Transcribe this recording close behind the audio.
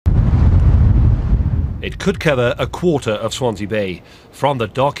It could cover a quarter of Swansea Bay, from the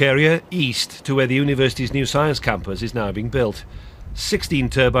dock area east to where the university's new science campus is now being built. 16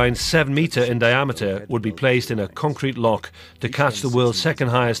 turbines 7 metre in diameter would be placed in a concrete lock to catch the world's second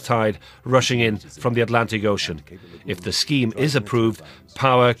highest tide rushing in from the Atlantic Ocean. If the scheme is approved,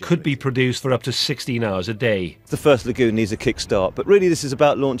 power could be produced for up to 16 hours a day. The first lagoon needs a kickstart, but really this is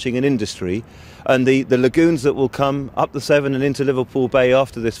about launching an industry, and the lagoons that will come up the Severn and into Liverpool Bay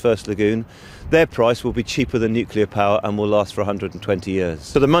after this first lagoon, their price will be cheaper than nuclear power and will last for 120 years.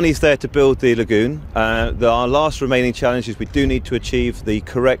 So the money's there to build the lagoon. Our last remaining challenge is we do need to achieve the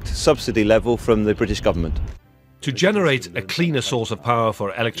correct subsidy level from the British government. To generate a cleaner source of power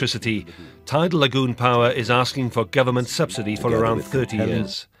for electricity, Tidal Lagoon Power is asking for government subsidy for around 30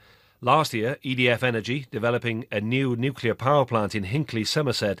 years. Last year, EDF Energy, developing a new nuclear power plant in Hinckley,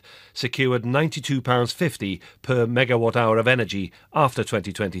 Somerset, secured £92.50 per megawatt hour of energy after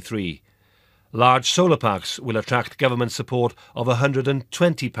 2023. Large solar parks will attract government support of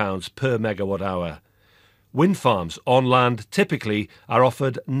 £120 per megawatt hour. Wind farms on land typically are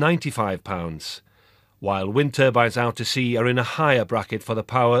offered £95, while wind turbines out to sea are in a higher bracket for the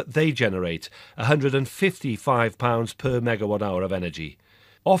power they generate, £155 per megawatt hour of energy.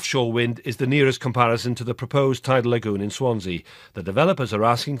 Offshore wind is the nearest comparison to the proposed tidal lagoon in Swansea. The developers are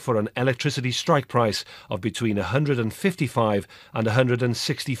asking for an electricity strike price of between £155 and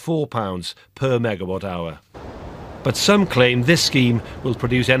 £164 per megawatt hour. But some claim this scheme will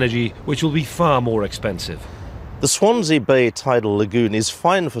produce energy which will be far more expensive. The Swansea Bay tidal lagoon is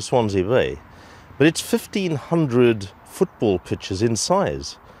fine for Swansea Bay, but it's 1,500 football pitches in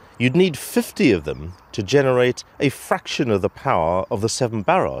size. You'd need 50 of them to generate a fraction of the power of the Severn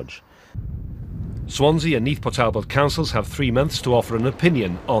barrage. Swansea and Neath Port Talbot councils have 3 months to offer an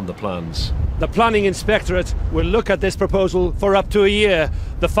opinion on the plans. The Planning Inspectorate will look at this proposal for up to a year.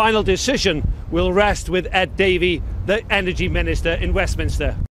 The final decision will rest with Ed Davey, the Energy Minister in Westminster.